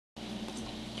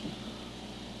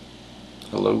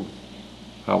Hello,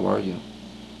 how are you?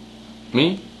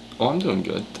 Me? Oh, I'm doing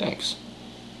good, thanks.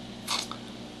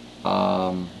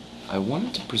 I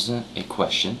wanted to present a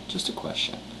question, just a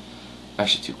question,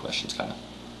 actually two questions kind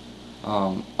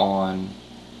of, on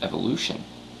evolution.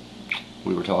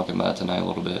 We were talking about it tonight a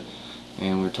little bit,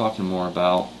 and we were talking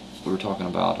about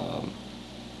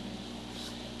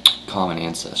common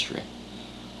ancestry,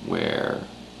 where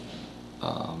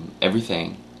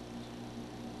everything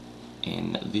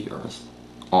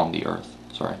on the earth,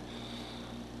 sorry,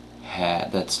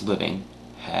 that's living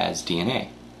has DNA.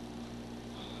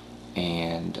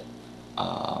 And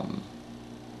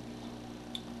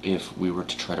if we were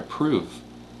to try to prove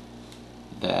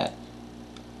that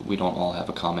we don't all have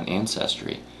a common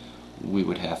ancestry, we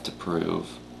would have to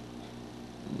prove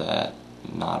that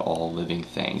not all living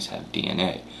things have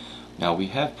DNA. Now, we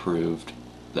have proved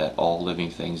that all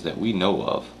living things that we know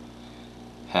of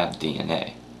have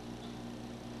DNA.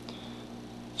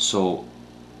 So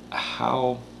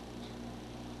how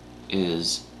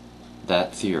is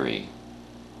that theory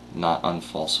not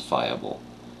unfalsifiable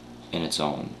in its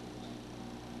own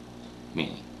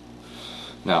meaning?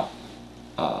 Now,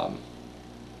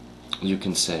 you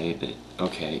can say that,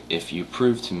 okay, if you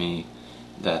prove to me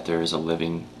that there is a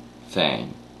living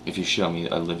thing, if you show me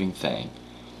a living thing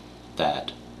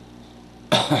that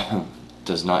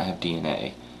does not have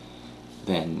DNA,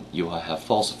 then you will have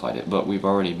falsified it. But we've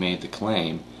already made the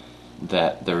claim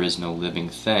that there is no living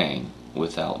thing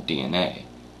without DNA.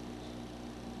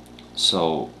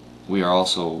 So we are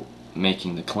also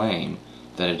making the claim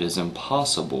that it is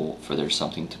impossible for there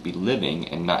something to be living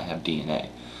and not have DNA.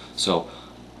 So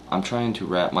I'm trying to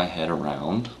wrap my head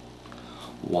around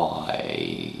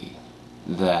why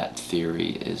that theory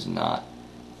is not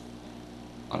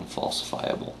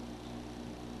unfalsifiable.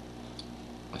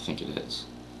 I think it is.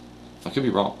 I could be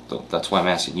wrong, though. That's why I'm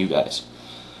asking you guys,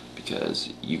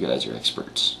 because you guys are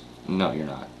experts. No, you're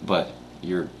not, but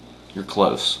you're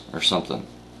close or something.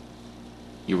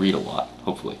 You read a lot,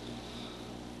 hopefully.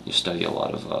 You study a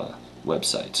lot of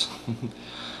websites.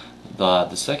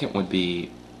 The second would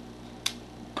be,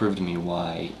 prove to me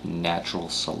why natural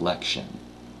selection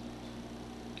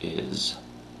is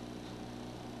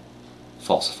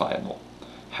falsifiable.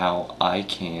 How I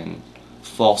can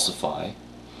falsify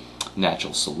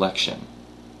natural selection.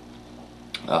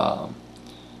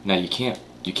 Now you can't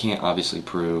obviously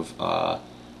prove a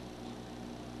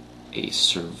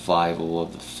survival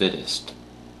of the fittest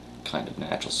kind of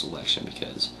natural selection,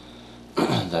 because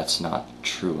that's not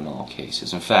true in all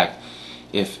cases. In fact,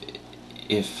 if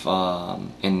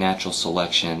in natural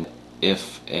selection,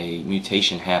 if a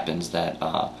mutation happens that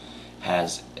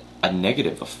has a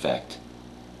negative effect,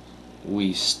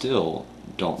 we still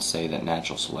don't say that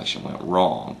natural selection went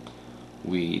wrong.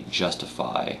 We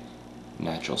justify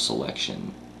natural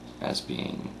selection as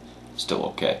being still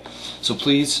okay. So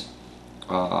please,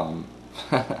 in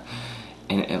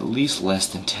at least less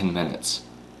than 10 minutes,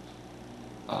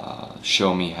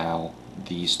 show me how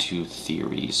these two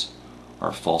theories are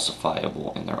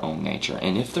falsifiable in their own nature.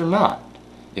 And if they're not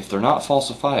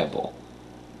falsifiable,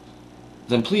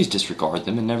 then please disregard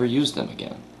them and never use them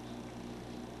again.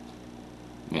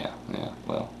 Yeah,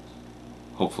 well,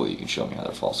 hopefully you can show me how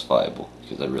they're falsifiable,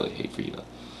 because I really hate for you to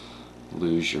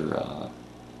lose your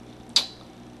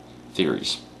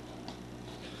theories.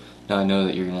 Now, I know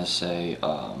that you're going to say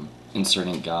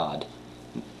inserting God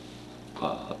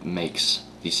makes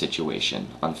the situation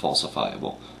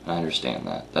unfalsifiable, and I understand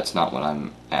that. That's not what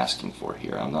I'm asking for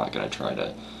here. I'm not going to try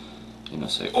to,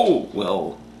 say, oh,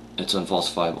 well, it's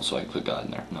unfalsifiable, so I can put God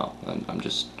in there. No,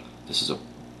 this is a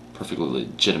perfectly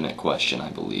legitimate question,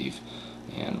 I believe,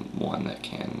 and one that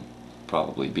can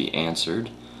probably be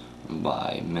answered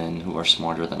by men who are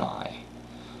smarter than I.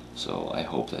 So I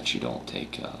hope that you don't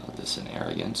take this in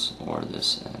arrogance, or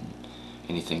this in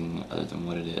anything other than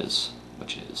what it is,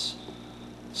 which is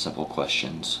simple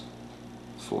questions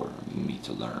for me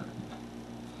to learn.